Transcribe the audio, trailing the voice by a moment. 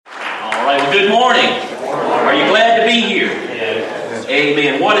All right, well, good morning. Are you glad to be here?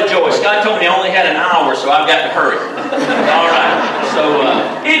 Amen. What a joy. Scott told me I only had an hour, so I've got to hurry. All right. So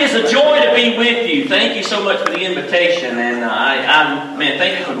it is a joy to be with you. Thank you so much for the invitation. And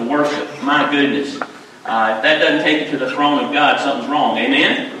thank you for the worship. My goodness. If that doesn't take you to the throne of God, something's wrong.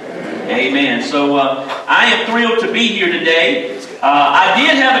 Amen? Amen. So I am thrilled to be here today. I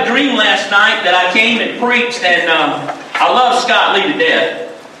did have a dream last night that I came and preached, and I love Scott Lee to death.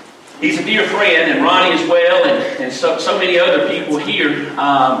 He's a dear friend, and Ronnie as well, and so many other people here.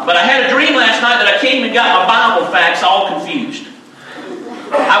 But I had a dream last night that I came and got my Bible facts all confused.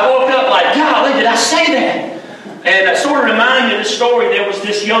 I woke up like, golly, did I say that? And that sort of reminded me of this story. There was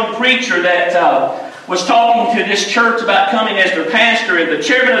this young preacher that was talking to this church about coming as their pastor, and the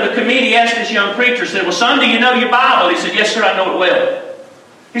chairman of the committee asked this young preacher, said, well, son, do you know your Bible? He said, yes, sir, I know it well.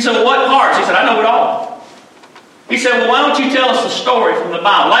 He said, well, what parts? He said, I know it all. He said, well, why don't you tell us a story from the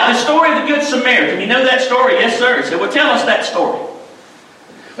Bible? Like the story of the Good Samaritan. You know that story? Yes, sir. He said, well, tell us that story.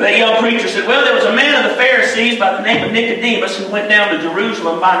 Well, that young preacher said, well, there was a man of the Pharisees by the name of Nicodemus who went down to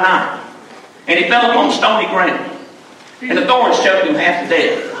Jerusalem by night. And he fell upon stony ground. And the thorns choked him half to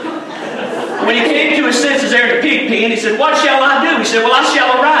death. When he came to his senses there at the pig pen, he said, what shall I do? He said, well, I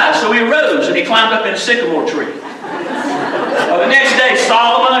shall arise. So he arose and he climbed up in a sycamore tree. The next day,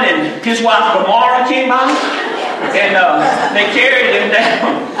 Solomon and his wife Gomorrah came by. And they carried him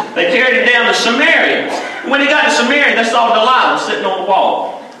down. They carried him down to Samaria. When he got to Samaria, they saw Delilah sitting on the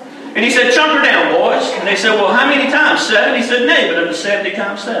wall. And he said, chunk her down, boys. And they said, well, how many times? 7? He said, nay, but unto 70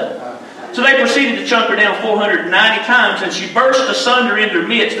 times 7. So they proceeded to chunk her down 490 times, and she burst asunder in their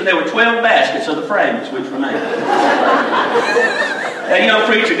midst, and there were 12 baskets of the fragments which remained. That young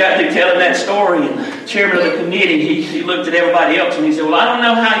preacher got through telling that story, and the chairman of the committee, he looked at everybody else and he said, well, I don't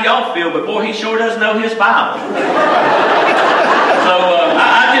know how y'all feel, but boy, he sure does know his Bible. So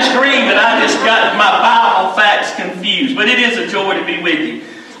I just grieved that I just got my Bible facts confused, but it is a joy to be with you.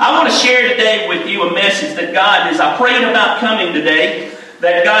 I want to share today with you a message that God, as I prayed about coming today,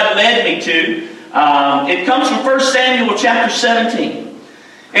 that God led me to. It comes from 1 Samuel chapter 17.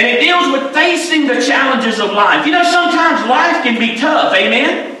 And it deals with facing the challenges of life. You know, sometimes life can be tough.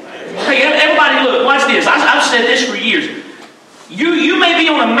 Amen? Hey, everybody look, watch this. I've said this for years. You may be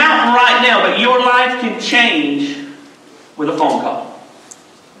on a mountain right now, but your life can change with a phone call.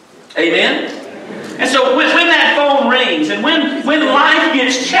 Amen? And so when that phone rings, and when life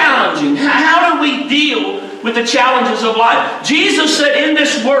gets challenging, how do we deal with the challenges of life? Jesus said, in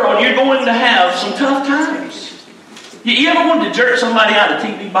this world, you're going to have some tough times. You ever wanted to jerk somebody out of the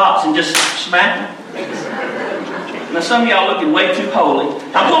TV box and just smack them? Now, some of y'all looking way too holy.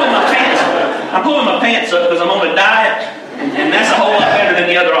 I'm pulling my pants up because I'm on a diet, and that's a whole lot better than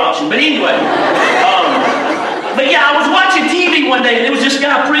the other option. But anyway, I was watching TV one day, and there was this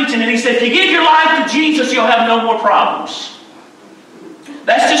guy preaching, and he said, if you give your life to Jesus, you'll have no more problems.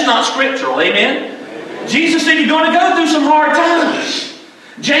 That's just not scriptural, amen? Jesus said you're going to go through some hard times.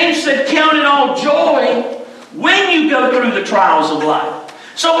 James said, count it all joy when you go through the trials of life.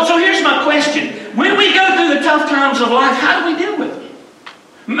 So here's my question. When we go through the tough times of life, how do we deal with them?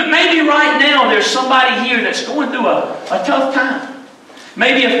 Maybe right now there's somebody here that's going through a tough time.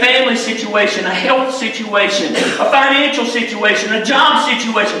 Maybe a family situation, a health situation, a financial situation, a job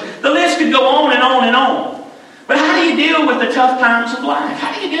situation. The list could go on and on and on. But how do you deal with the tough times of life?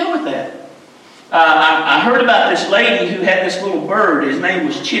 How do you deal with that? I heard about this lady who had this little bird. His name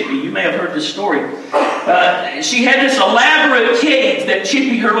was Chippy. You may have heard this story. She had this elaborate cage that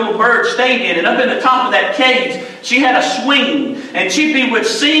Chippy, her little bird, stayed in. And up in the top of that cage, she had a swing. And Chippy would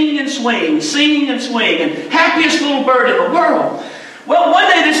sing and swing, sing and swing. And happiest little bird in the world. Well, one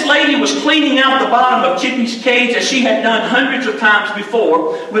day this lady was cleaning out the bottom of Chippy's cage, as she had done hundreds of times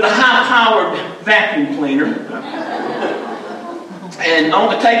before, with a high-powered vacuum cleaner. And on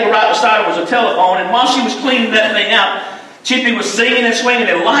the table right beside her was a telephone. And while she was cleaning that thing out, Chippy was singing and swinging,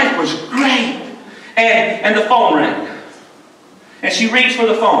 and life was great. And the phone rang. And she reached for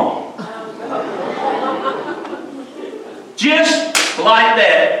the phone. Just like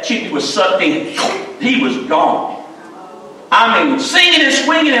that, Chippy was sucked in. He was gone. I mean, singing and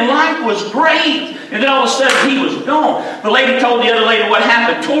swinging, and life was great. And then all of a sudden, he was gone. The lady told the other lady what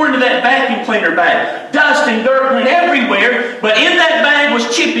happened. Tore into that vacuum cleaner bag. Dust and dirt went everywhere. But in that bag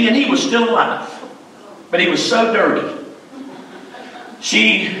was Chippy, and he was still alive. But he was so dirty.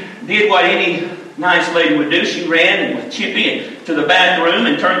 She did what any nice lady would do. She ran with Chippy to the bathroom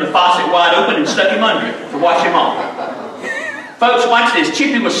and turned the faucet wide open and stuck him under it to wash him off. Folks, watch this.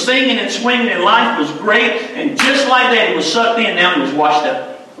 Chippy was singing and swinging, and life was great. And just like that, he was sucked in. Now he was washed up.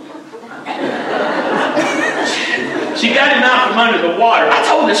 She got him out from under the water. I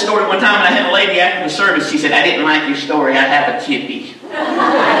told this story one time, and I had a lady after the service. She said, "I didn't like your story. I have a chippy."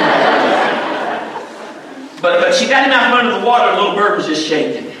 But she got him out from under the water, and the little bird was just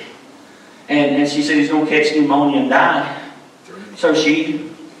shaking. And she said he's going to catch pneumonia and die. So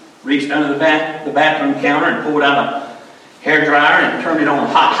she reached under the bathroom counter and pulled out a hairdryer and turned it on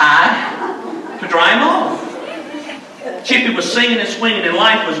high to dry him off. Chippy was singing and swinging, and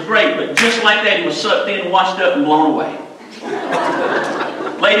life was great, but just like that, he was sucked in, washed up, and blown away.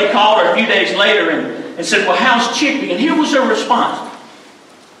 Lady called her a few days later and said, "Well, how's Chippy?" And here was her response.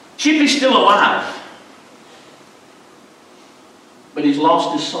 "Chippy's still alive, but he's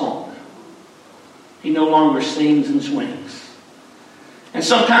lost his song. He no longer sings and swings." And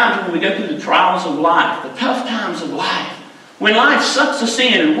sometimes when we go through the trials of life, the tough times of life, when life sucks us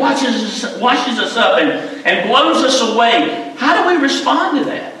in and washes us up and blows us away, how do we respond to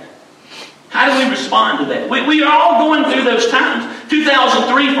that? How do we respond to that? We are all going through those times.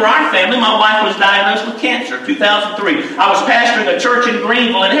 2003 for our family, my wife was diagnosed with cancer. 2003. I was pastoring a church in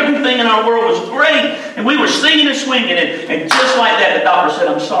Greenville, and everything in our world was great. And we were singing and swinging. And just like that, the doctor said,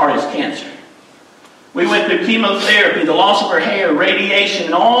 "I'm sorry, it's cancer." We went through chemotherapy, the loss of her hair, radiation,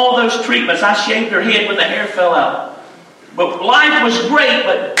 and all those treatments. I shaved her head when the hair fell out. But life was great,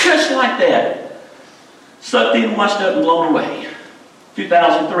 but just like that, sucked in, washed up, and blown away.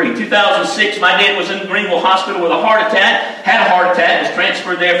 2003. 2006, my dad was in Greenville Hospital with a heart attack, had a heart attack, was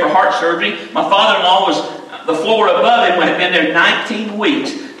transferred there for heart surgery. My father-in-law was the floor above him, had been there 19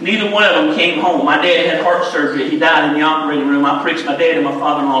 weeks. Neither one of them came home. My dad had heart surgery. He died in the operating room. I preached my dad and my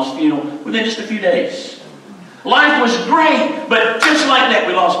father-in-law's funeral within just a few days. Life was great, but just like that,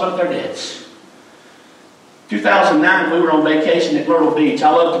 we lost both our dads. 2009, we were on vacation at Myrtle Beach. I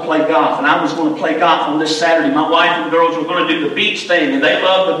love to play golf, and I was going to play golf on this Saturday. My wife and the girls were going to do the beach thing, and they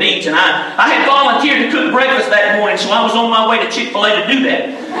loved the beach. And I had volunteered to cook breakfast that morning, so I was on my way to Chick-fil-A to do that.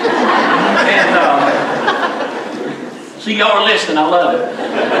 See, y'all are listening. I love it.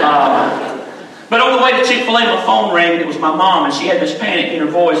 But on the way to Chick-fil-A, my phone rang, and it was my mom, and she had this panic in her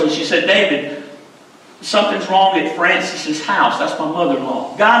voice, and she said, "David, something's wrong at Francis's house." That's my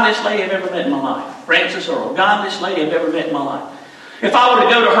mother-in-law. Godliest lady I've ever met in my life. Francis Earl. Godliest lady I've ever met in my life. If I were to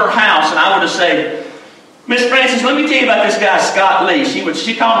go to her house and I were to say, "Miss Francis, let me tell you about this guy, Scott Lee."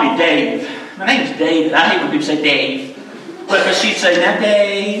 She called me Dave. My name's David. I hate when people say Dave. But she'd say, "Now,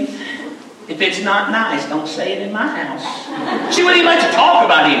 Dave, if it's not nice, don't say it in my house." She wouldn't even like to talk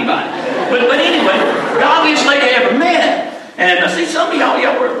about anybody. But anyway, godliest lady I ever met. And I see some of y'all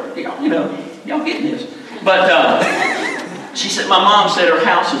getting this. But she said, my mom said her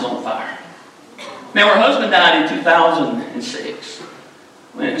house is on fire. Now, her husband died in 2006.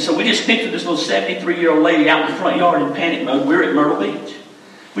 And so we just pictured this little 73-year-old lady out in the front yard in panic mode. We're at Myrtle Beach.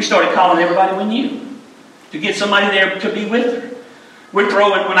 We started calling everybody we knew to get somebody there to be with her. We're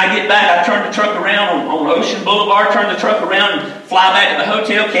throwing, when I get back, I turn the truck around on Ocean Boulevard, turn the truck around and fly back to the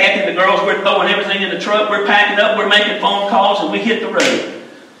hotel. Kathy and the girls, we're throwing everything in the truck. We're packing up, we're making phone calls, and we hit the road.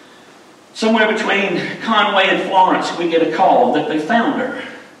 Somewhere between Conway and Florence, we get a call that they found her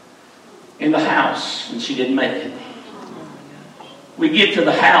in the house, and she didn't make it. We get to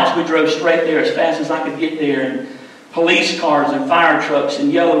the house. We drove straight there as fast as I could get there, and police cars and fire trucks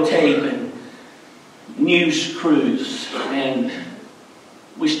and yellow tape and news crews. And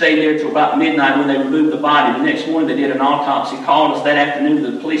we stayed there till about midnight when they removed the body. The next morning they did an autopsy, called us that afternoon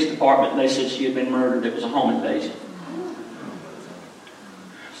to the police department, and they said she had been murdered. It was a home invasion.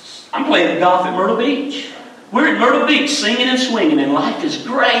 I'm playing golf at Myrtle Beach. We're at Myrtle Beach singing and swinging, and life is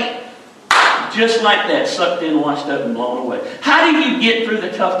great. Just like that, sucked in, washed up, and blown away. How do you get through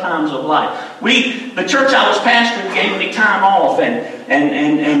the tough times of life? The church I was pastoring gave me time off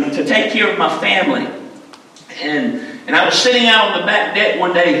and to take care of my family. And I was sitting out on the back deck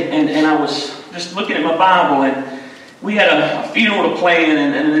one day, and I was just looking at my Bible, and we had a funeral to plan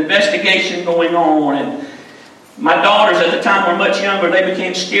and an investigation going on. And my daughters at the time were much younger. They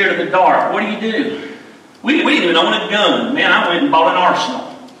became scared of the dark. What do? We didn't even own a gun. Man, I went and bought an arsenal.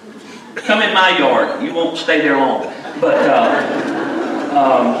 Come in my yard. You won't stay there long. But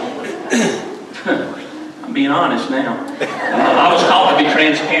I'm being honest now. I was called to be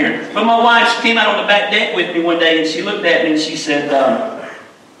transparent. But my wife came out on the back deck with me one day, and she looked at me and she said,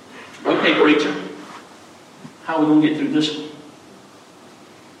 "Okay, preacher, how are we going to get through this one?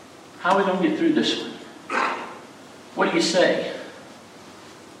 How are we going to get through this one? What do you say?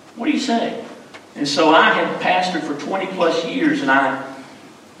 What do you say?" And so I had pastored for 20 plus years, and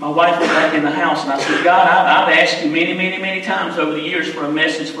my wife was back in the house, and I said, "God, I've asked you many, many, many times over the years for a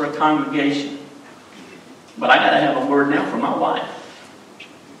message for a congregation. But I got to have a word now for my wife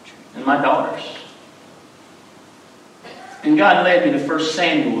and my daughters. And God led me to 1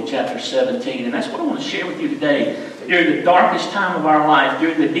 Samuel chapter 17. And that's what I want to share with you today. During the darkest time of our life,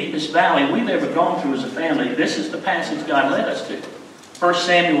 during the deepest valley we've ever gone through as a family, this is the passage God led us to. 1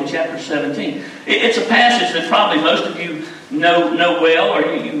 Samuel chapter 17. It's a passage that probably most of you know well,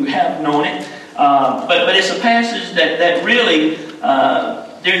 or you have known it. But it's a passage that really,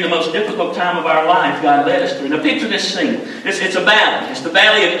 during the most difficult time of our life, God led us through. Now picture this scene. It's a valley. It's the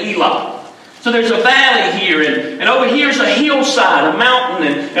valley of Elah. So there's a valley here, and over here's a hillside, a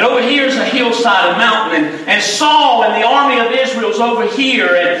mountain, and over here's a hillside, a mountain, and Saul and the army of Israel's over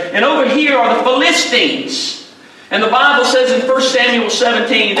here, and over here are the Philistines. And the Bible says in 1 Samuel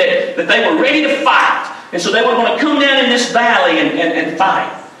 17 that they were ready to fight, and so they were going to come down in this valley and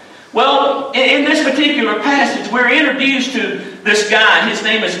fight. Well, in this particular passage, we're introduced to this guy. His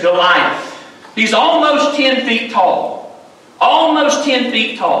name is Goliath. He's almost 10 feet tall. Almost 10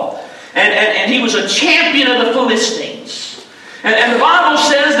 feet tall. And he was a champion of the Philistines. And the Bible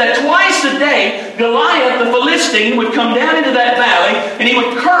says that twice a day, Goliath, the Philistine, would come down into that valley and he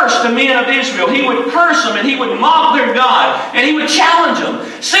would curse the men of Israel. He would curse them and he would mock their God. And he would challenge them.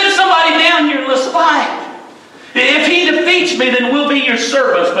 Send somebody down here and let's fight. If he defeats me, then we'll be your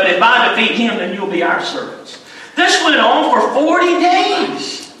servants. But if I defeat him, then you'll be our servants. This went on for 40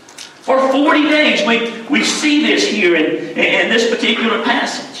 days. For 40 days. We see this here in this particular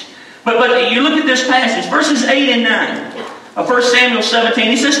passage. But you look at this passage, verses 8 and 9 of 1 Samuel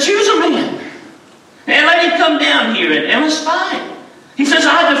 17. He says, choose a man and let him come down here and let's fight. He says,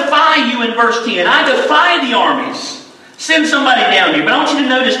 I defy you in verse 10. I defy the armies. Send somebody down here. But I want you to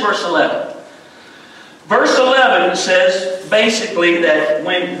notice verse 11. Verse 11 says basically that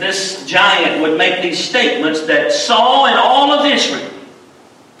when this giant would make these statements, that Saul and all of Israel,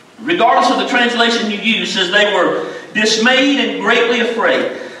 regardless of the translation you use, says they were dismayed and greatly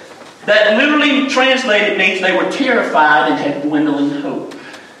afraid. That literally translated means they were terrified and had dwindling hope.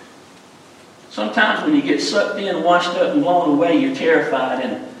 Sometimes when you get sucked in, washed up, and blown away, you're terrified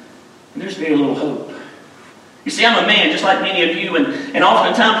and there's very little hope. You see, I'm a man just like many of you, and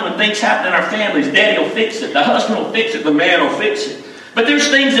oftentimes when things happen in our families, Daddy will fix it, the husband will fix it, the man will fix it. But there's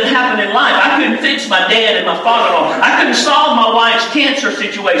things that happen in life. I couldn't fix my dad and my father-in-law. I couldn't solve my wife's cancer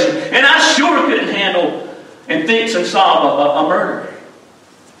situation. And I sure couldn't handle and fix and solve a murder.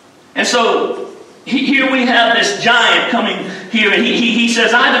 And so here we have this giant coming here, and he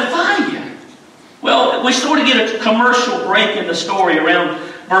says, I defy you. Well, we sort of get a commercial break in the story around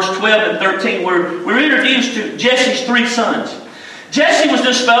verse 12 and 13, where we're introduced to Jesse's 3 sons. Jesse was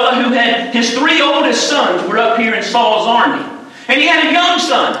this fellow who had his 3 oldest sons were up here in Saul's army. And he had a young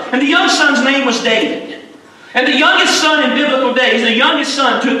son, and the young son's name was David. And the youngest son in biblical days, the youngest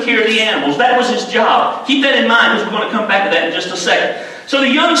son took care of the animals. That was his job. Keep that in mind because we're going to come back to that in just a second. So the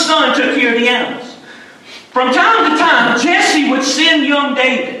young son took care of the animals. From time to time, Jesse would send young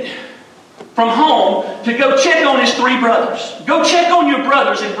David from home to go check on his 3 brothers. Go check on your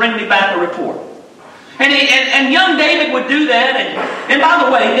brothers and bring me back a report. And young David would do that. And by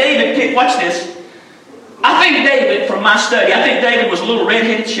the way, David, watch this. I think David, from my study, I think David was a little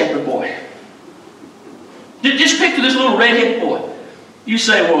red-headed shepherd boy. Just picture this little red-headed boy. You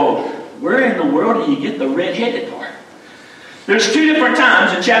say, well, where in the world do you get the red-headed part? There's 2 different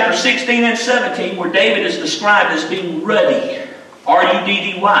times in chapter 16 and 17 where David is described as being ruddy.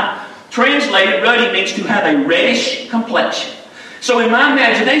 R-U-D-D-Y. Translated, ruddy means to have a reddish complexion. So in my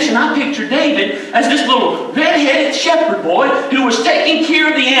imagination, I picture David as this little red-headed shepherd boy who was taking care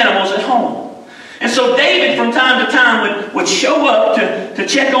of the animals at home. And so David, from time to time, would show up to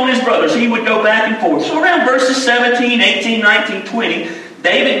check on his brothers. He would go back and forth. So around verses 17, 18, 19, 20,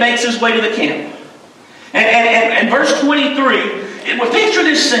 David makes his way to the camp. And verse 23, picture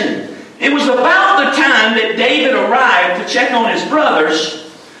this scene. It was about the time that David arrived to check on his brothers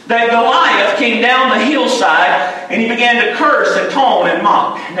that Goliath came down the hillside and he began to curse and taunt and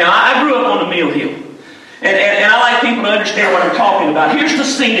mock. Now, I grew up on a mill hill. And I like people to understand what I'm talking about. Here's the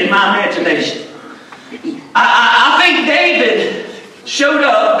scene in my imagination. I think David showed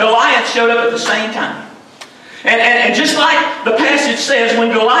up, Goliath showed up at the same time. And just like the passage says,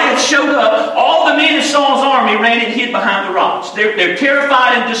 when Goliath showed up, all the men in Saul's army ran and hid behind the rocks. They're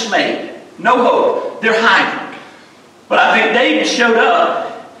terrified and dismayed. No hope. They're hiding. But I think David showed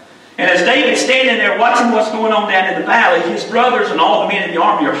up, and as David's standing there watching what's going on down in the valley, his brothers and all the men in the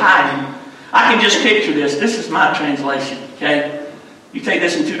army are hiding. I can just picture this. This is my translation, okay? You take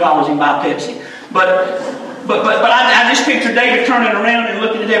this in $2 and buy Pepsi. But I just picture David turning around and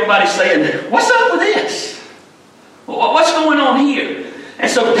looking at everybody saying, what's up with this? What's going on here? And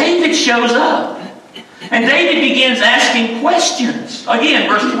so David shows up. And David begins asking questions. Again,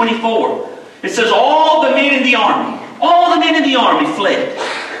 verse 24. It says, all the men in the army, All the men in the army fled.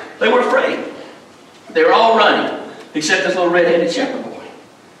 They were afraid. They were all running, except this little red-headed shepherd boy.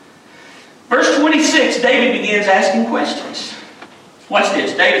 Verse 26, David begins asking questions. Watch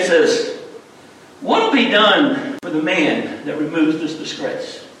this. David says, what will be done for the man that removes this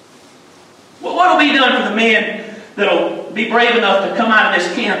disgrace? What will be done for the man that will be brave enough to come out of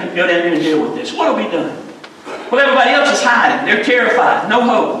this camp and go down there and deal with this? What will be done? Well, everybody else is hiding. They're terrified. No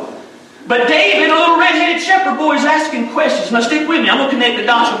hope. But David, a little red-headed shepherd boy, is asking questions. Now stick with me. I'm going to connect the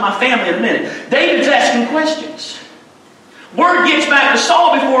dots with my family in a minute. David's asking questions. Word gets back to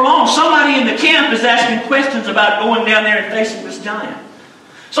Saul before long. Somebody in the camp is asking questions about going down there and facing this giant.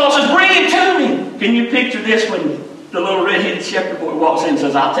 Saul says, bring him to me. Can you picture this when the little red-headed shepherd boy walks in and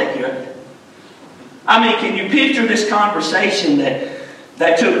says, I'll take care of it? I mean, can you picture this conversation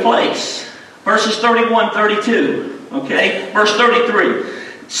that took place? Verses 31, 32. Okay? Verse 33.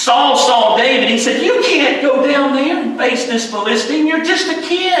 Saul saw David. He said, you can't go down there and face this Philistine. You're just a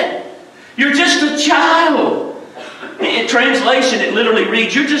kid. You're just a child. In translation, it literally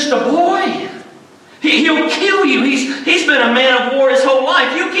reads, you're just a boy. He'll kill you. He's been a man of war his whole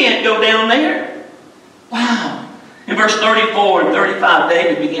life. You can't go down there. Wow. In verse 34 and 35,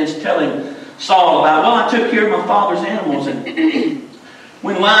 David begins telling Saul about, well, I took care of my father's animals, and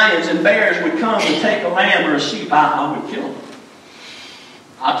when lions and bears would come to take a lamb or a sheep, I would kill them.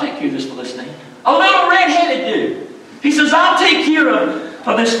 I'll take care of this Philistine. A little red-headed dude. He says, I'll take care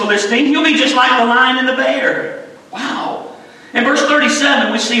of this Philistine. He'll be just like the lion and the bear. Wow. In verse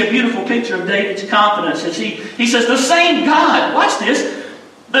 37, we see a beautiful picture of David's confidence as he says, the same God, watch this,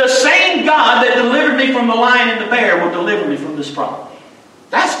 the same God that delivered me from the lion and the bear will deliver me from this problem.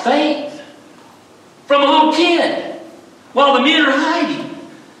 That's faith. From a little kid, while the men are hiding.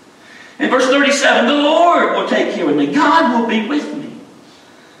 In verse 37, the Lord will take care of me. God will be with me.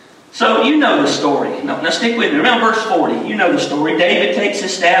 So you know the story. Now stick with me. Around verse 40, you know the story. David takes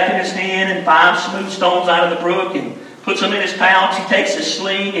his staff in his hand and 5 smooth stones out of the brook and puts them in his pouch. He takes his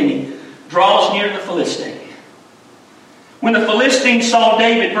sling and he draws near the Philistine. When the Philistine saw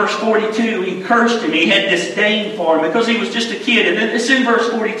David, verse 42, he cursed him. He had disdain for him because he was just a kid. And it's in verse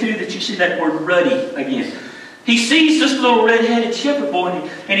 42 that you see that word ruddy again. He sees this little red-headed shepherd boy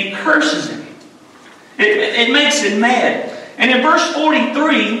and he curses him. It makes him mad. And in verse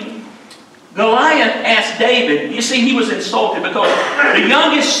 43, Goliath asked David, you see, he was insulted because the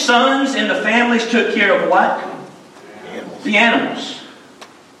youngest sons in the families took care of what? The animals.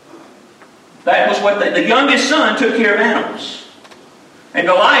 That was what the youngest son took care of animals. And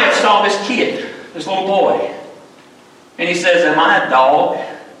Goliath saw this kid, this little boy. And he says, am I a dog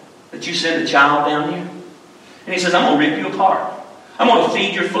that you send a child down here? And he says, I'm going to rip you apart. I'm going to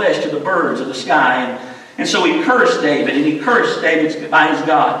feed your flesh to the birds of the sky. And so he cursed David, and he cursed David by his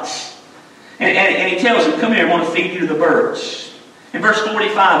gods. And he tells him, come here, I want to feed you to the birds. And verse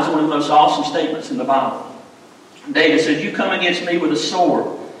 45 is one of the most awesome statements in the Bible. David says, you come against me with a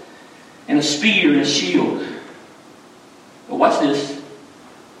sword and a spear and a shield. But watch this.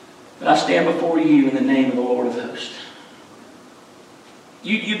 But I stand before you in the name of the Lord of hosts.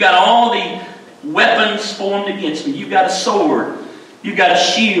 You've got all the weapons formed against me. You've got a sword. You've got a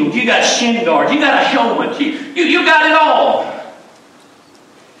shield. You've got shin guards. You've got a helmet. You got it all.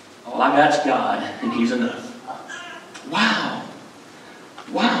 All I got's God, and He's enough. Wow.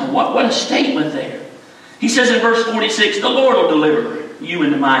 Wow, what a statement there. He says in verse 46, the Lord will deliver you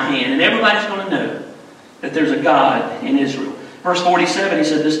into my hand, and everybody's going to know that there's a God in Israel. Verse 47, he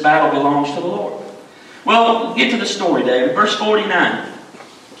said, this battle belongs to the Lord. Well, get to the story, David. Verse 49.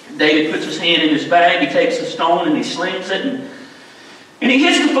 David puts his hand in his bag, he takes a stone and he slings it, and he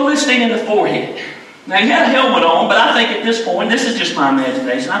hits the Philistine in the forehead. Now, he had a helmet on, but I think at this point, this is just my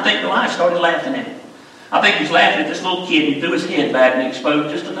imagination, I think Goliath started laughing at him. I think he's laughing at this little kid. He threw his head back and he exposed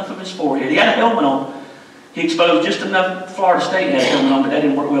just enough of his forehead. He had a helmet on. He exposed just enough. Florida State had a helmet on, but that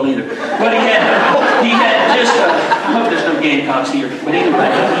didn't work well either. But he had just I hope there's no Gamecocks here. But anyway,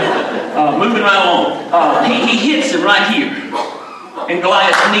 moving right along. He hits him right here. And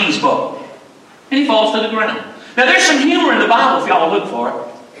Goliath's knees buckle. And he falls to the ground. Now, there's some humor in the Bible if y'all will look for it.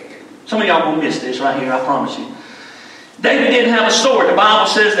 Some of y'all will miss this right here, I promise you. David didn't have a sword. The Bible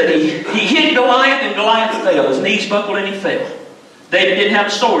says that he hit Goliath and Goliath fell. His knees buckled and he fell. David didn't have a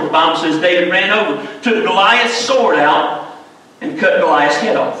sword. The Bible says David ran over, took Goliath's sword out, and cut Goliath's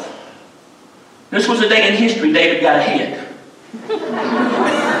head off. This was a day in history David got a head.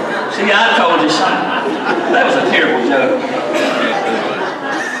 See, I told you something. That was a terrible joke.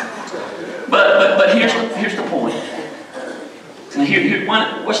 But here's the point.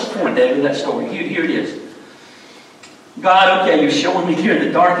 Now what's the point, David, of that story? Here it is. God, okay, you're showing me here in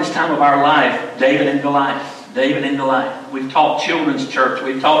the darkest time of our life, David and Goliath. David and Goliath. We've taught children's church.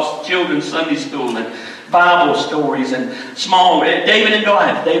 We've taught children's Sunday school and Bible stories and small. David and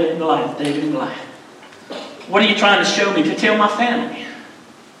Goliath, David and Goliath, David and Goliath. What are you trying to show me? To tell my family.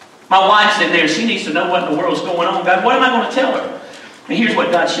 My wife's in there. She needs to know what in the world's going on. God, what am I going to tell her? And here's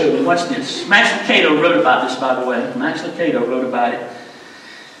what God showed me. Watch this. Max Lucado wrote about this, by the way. Max Lucado wrote about it.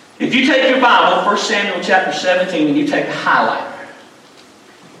 If you take your Bible, 1 Samuel chapter 17, and you take a highlighter.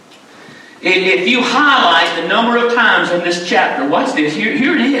 If you highlight the number of times in this chapter, watch this.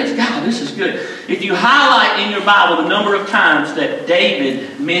 Here it is. God, this is good. If you highlight in your Bible the number of times that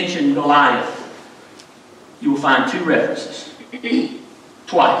David mentioned Goliath, you will find 2 references.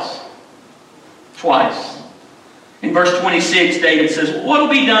 Twice. In verse 26, David says, what will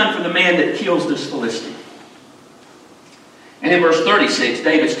be done for the man that kills this Philistine? And in verse 36,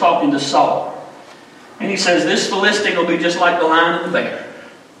 David's talking to Saul. And he says, this Philistine will be just like the lion and the bear,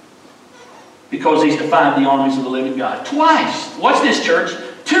 because he's defied the armies of the living God. Twice. Watch this, church.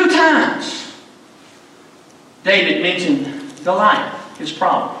 2 times. David mentioned Goliath, his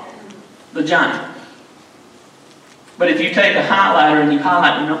problem, the giant. But if you take a highlighter and you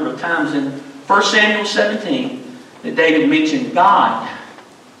highlight the number of times in 1 Samuel 17 that David mentioned God,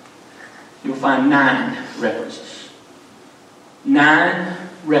 you'll find 9 references. 9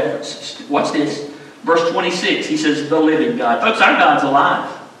 references. Watch this. Verse 26, he says, the living God. Folks, our God's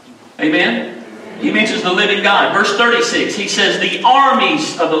alive. Amen? He mentions the living God. Verse 36, he says, the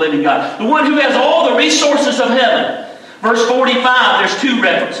armies of the living God. The one who has all the resources of heaven. Verse 45, there's 2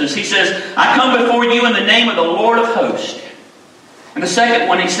 references. He says, I come before you in the name of the Lord of hosts. And the second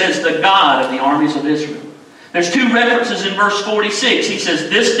one, he says, the God of the armies of Israel. There's 2 references in verse 46. He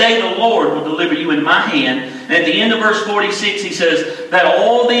says, this day the Lord will deliver you into my hand. And at the end of verse 46, he says, that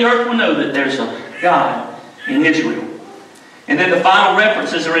all the earth will know that there's a God in Israel. And then the final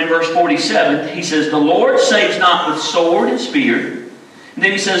references are in verse 47. He says, the Lord saves not with sword and spear. And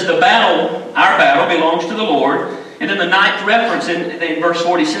then he says, the battle, our battle, belongs to the Lord. And then the 9th reference in verse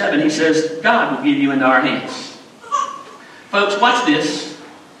 47, he says, God will give you into our hands. Folks, watch this.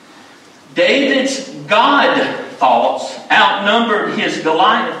 David's God thoughts outnumbered his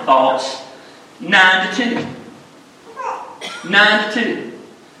Goliath thoughts 9-2. 9-2.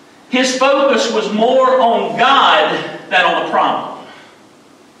 His focus was more on God than on the problem.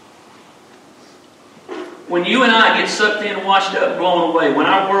 When you and I get sucked in, washed up, blown away, when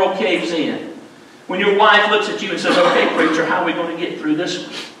our world caves in, when your wife looks at you and says, okay, preacher, how are we going to get through this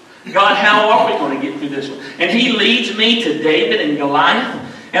one? God, how are we going to get through this one? And he leads me to David and Goliath.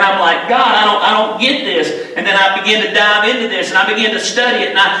 And I'm like, God, I don't get this. And then I begin to dive into this, and I begin to study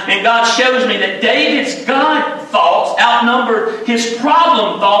it. And God shows me that David's God thoughts outnumber his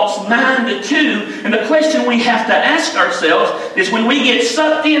problem thoughts 9-2. And the question we have to ask ourselves is, when we get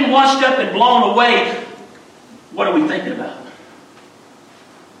sucked in, washed up, and blown away, what are we thinking about?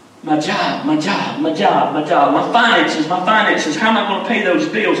 My job, my finances. How am I going to pay those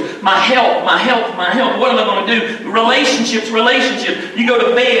bills? My health. What am I going to do? Relationships. You go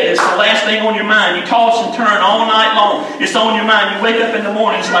to bed, it's the last thing on your mind. You toss and turn all night long. It's on your mind. You wake up in the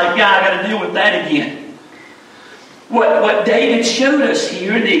morning, it's like, yeah, I got to deal with that again. What David showed us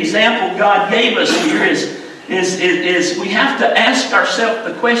here, the example God gave us here is we have to ask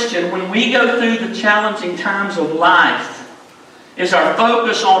ourselves the question, when we go through the challenging times of life, is our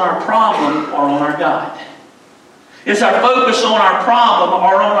focus on our problem or on our God? Is our focus on our problem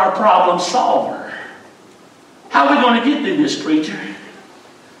or on our problem solver? How are we going to get through this, preacher?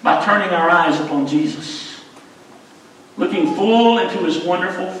 By turning our eyes upon Jesus. Looking full into his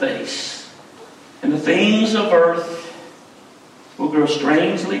wonderful face. And the things of earth will grow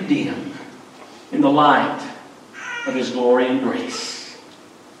strangely dim in the light of his glory and grace.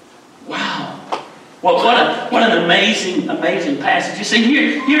 Wow. Well, what an amazing passage. You see,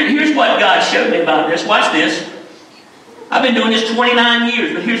 here's what God showed me about this. Watch this. I've been doing this 29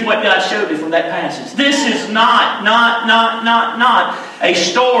 years, but here's what God showed me from that passage. This is not a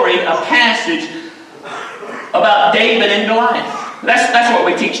story, a passage about David and Goliath. That's what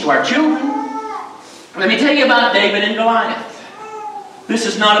we teach to our children. Let me tell you about David and Goliath. This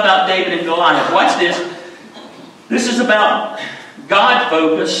is not about David and Goliath. Watch this. This is about God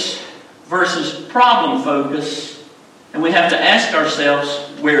focus versus problem focus, and we have to ask ourselves,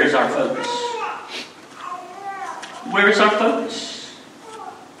 where is our focus? Where is our focus?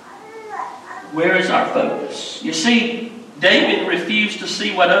 Where is our focus? You see, David refused to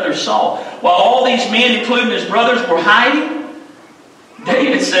see what others saw. While all these men, including his brothers, were hiding,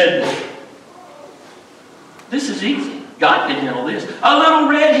 David said, this is easy. God can handle this. A little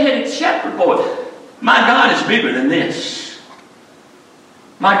red-headed shepherd boy. My God is bigger than this.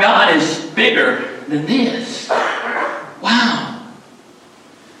 My God is bigger than this. Wow.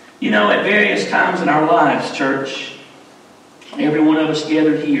 You know, at various times in our lives, church, every one of us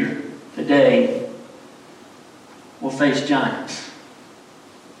gathered here today will face giants.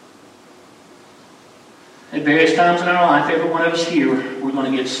 At various times in our life, every one of us here, we're going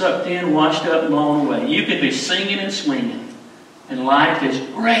to get sucked in, washed up, and blown away. You could be singing and swinging, and life is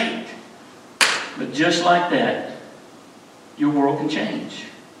great. But just like that, your world can change.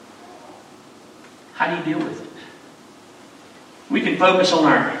 How do you deal with it? We can focus on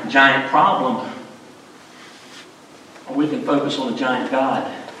our giant problem, or we can focus on the giant God.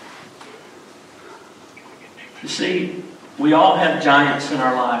 You see, we all have giants in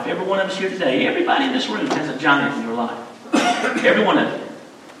our life. Every one of us here today, everybody in this room has a giant in your life. Every one of you.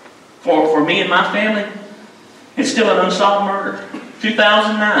 For me and my family, it's still an unsolved murder.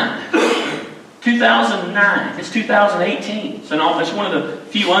 2009. 2009. It's 2018. It's one of the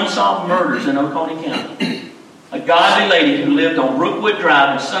few unsolved murders in Oconee County. A godly lady who lived on Brookwood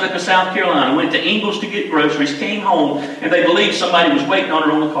Drive in Seneca, South Carolina, went to Ingalls to get groceries, came home, and they believed somebody was waiting on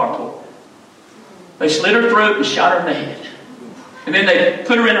her on the carport. They slit her throat and shot her in the head. And then they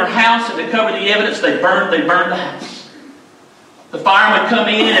put her in her house, and to cover the evidence, they burned the house. The firemen come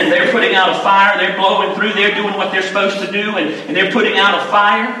in, and they're putting out a fire. They're blowing through. They're doing what they're supposed to do, and they're putting out a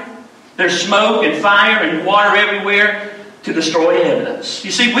fire. There's smoke and fire and water everywhere to destroy evidence.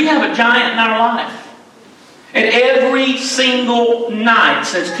 You see, we have a giant in our life. And every single night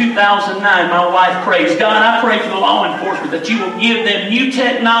since 2009, my wife prays, God, I pray for the law enforcement that you will give them new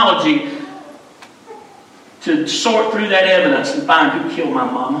technology to sort through that evidence and find who killed my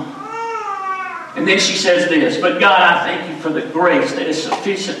mama. And then she says this, but God, I thank you for the grace that is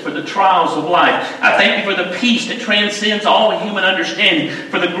sufficient for the trials of life. I thank you for the peace that transcends all human understanding,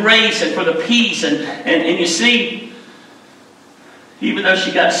 for the grace and for the peace. And you see, even though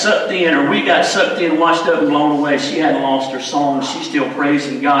she got sucked in, or we got sucked in, washed up and blown away, she hadn't lost her song. She's still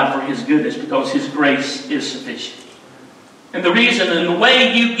praising God for His goodness because His grace is sufficient. And the reason and the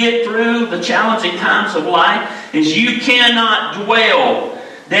way you get through the challenging times of life is you cannot dwell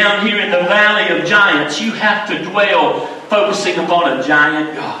down here in the valley of giants. You have to dwell focusing upon a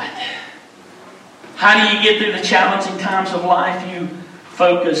giant God. How do you get through the challenging times of life? You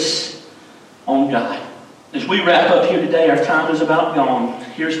focus on God. As we wrap up here today, our time is about gone.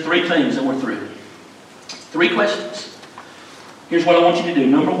 Here's 3 things and we're through. 3 questions. Here's what I want you to do.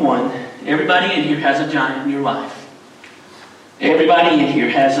 Number 1, everybody in here has a giant in your life. Everybody in here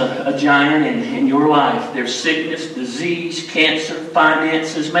has a giant in your life. There's sickness, disease, cancer,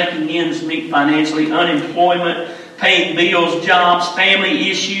 finances, making ends meet financially, unemployment, paying bills, jobs, family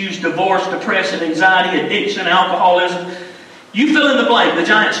issues, divorce, depression, anxiety, addiction, alcoholism. You fill in the blank. The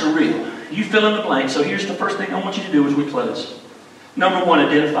giants are real. You fill in the blank. So here's the first thing I want you to do as we close. Number 1,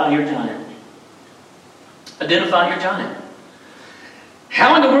 identify your giant. Identify your giant.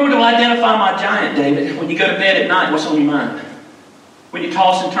 How in the world do I identify my giant, David? When you go to bed at night, what's on your mind? When you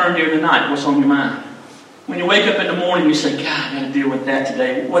toss and turn during the night, what's on your mind? When you wake up in the morning, you say, God, I got to deal with that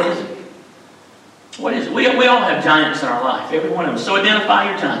today. What is it? What is it? We all have giants in our life, every one of us. So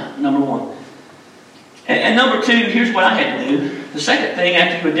identify your giant, number 1. And number 2, here's what I had to do. The second thing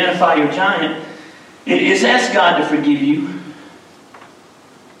after you identify your giant is ask God to forgive you.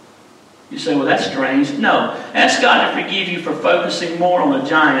 You say, well, that's strange. No, ask God to forgive you for focusing more on a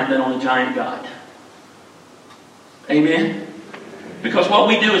giant than on a giant God. Amen? Because what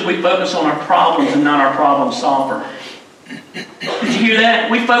we do is we focus on our problems and not our problem solver. Did you hear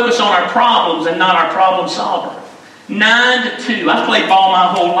that? We focus on our problems and not our problem solver. 9 to 2. I've played ball my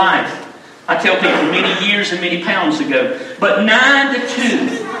whole life. I tell people many years and many pounds ago. But 9 to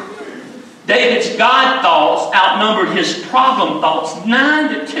 2. David's God thoughts outnumbered his problem thoughts 9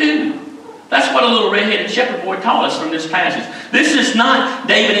 to 2. That's what a little red-headed shepherd boy taught us from this passage. This is not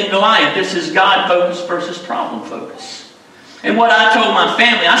David and Goliath. This is God focus versus problem focus. And what I told my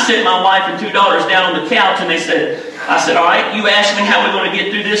family, I set my wife and 2 daughters down on the couch and I said, all right, you asked me how we're going to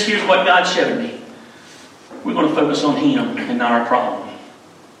get through this. Here's what God showed me. We're going to focus on Him and not our problem.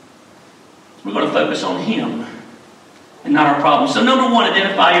 We're going to focus on Him and not our problem. So number 1,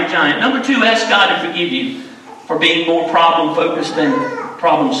 identify your giant. Number 2, ask God to forgive you for being more problem focused than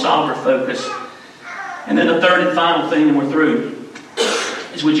problem solver focused. And then the third and final thing, and we're through,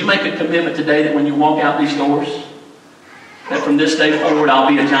 is would you make a commitment today that when you walk out these doors, that from this day forward I'll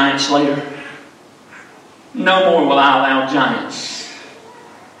be a giant slayer? No more will I allow giants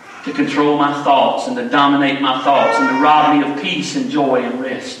to control my thoughts and to dominate my thoughts and to rob me of peace and joy and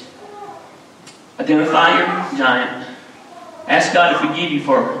rest. Identify your giant. Ask God to forgive you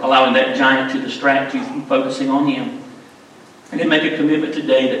for allowing that giant to distract you from focusing on Him. And then make a commitment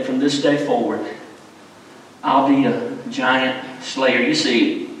today that from this day forward, I'll be a giant slayer. You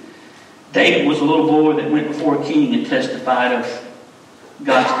see, David was a little boy that went before a king and testified of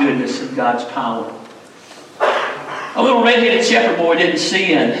God's goodness and God's power. A little red-headed shepherd boy didn't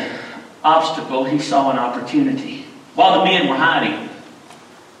see an obstacle, he saw an opportunity. While the men were hiding,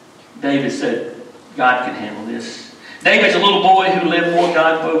 David said, God can handle this. David's a little boy who lived more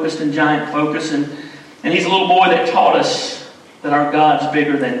God-focused and giant-focused, and he's a little boy that taught us that our God's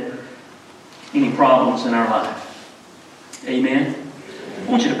bigger than any problems in our life. Amen? I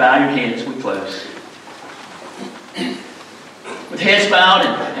want you to bow your heads as we close. With heads bowed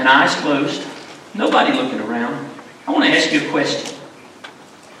and eyes closed, nobody looking around, I want to ask you a question.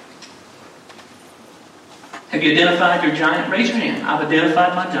 Have you identified your giant? Raise your hand. I've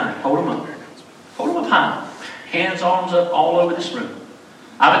identified my giant. Hold them up. Hold them up high. Hands, arms up all over this room.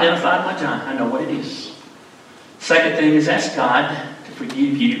 I've identified my giant. I know what it is. Second thing is ask God to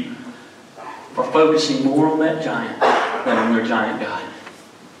forgive you for focusing more on that giant than on your giant God.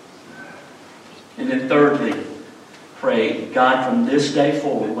 And then thirdly, pray, God, from this day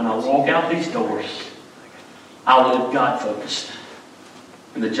forward, when I walk out these doors, I'll live God-focused.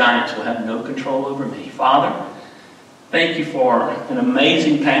 And the giants will have no control over me. Father, thank you for an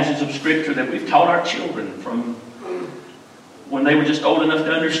amazing passage of Scripture that we've taught our children from when they were just old enough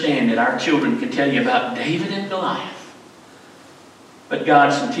to understand it. Our children can tell you about David and Goliath. But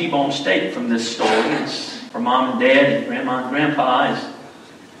God, some T-bone steak from this story is for Mom and Dad and Grandma and Grandpa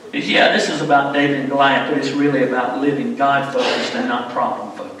is yeah, this is about David and Goliath, but it's really about living God-focused and not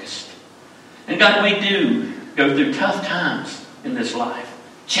problem-focused. And God, we do go through tough times in this life.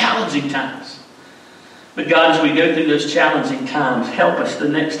 Challenging times. But God, as we go through those challenging times, help us the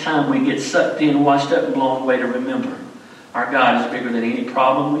next time we get sucked in, washed up, and blown away to remember our God is bigger than any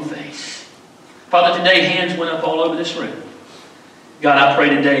problem we face. Father, today hands went up all over this room. God, I pray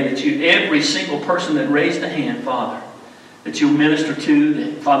today that you, every single person that raised a hand, Father, that you'll minister to,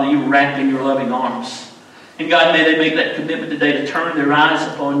 that, Father, you wrap in your loving arms. And God, may they make that commitment today to turn their eyes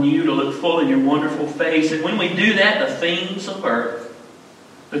upon you, to look full in your wonderful face. And when we do that, the things of earth,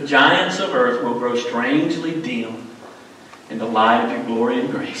 the giants of earth will grow strangely dim in the light of your glory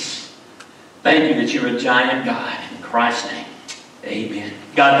and grace. Thank you that you're a giant God. In Christ's name, amen.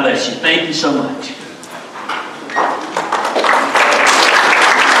 God bless you. Thank you so much.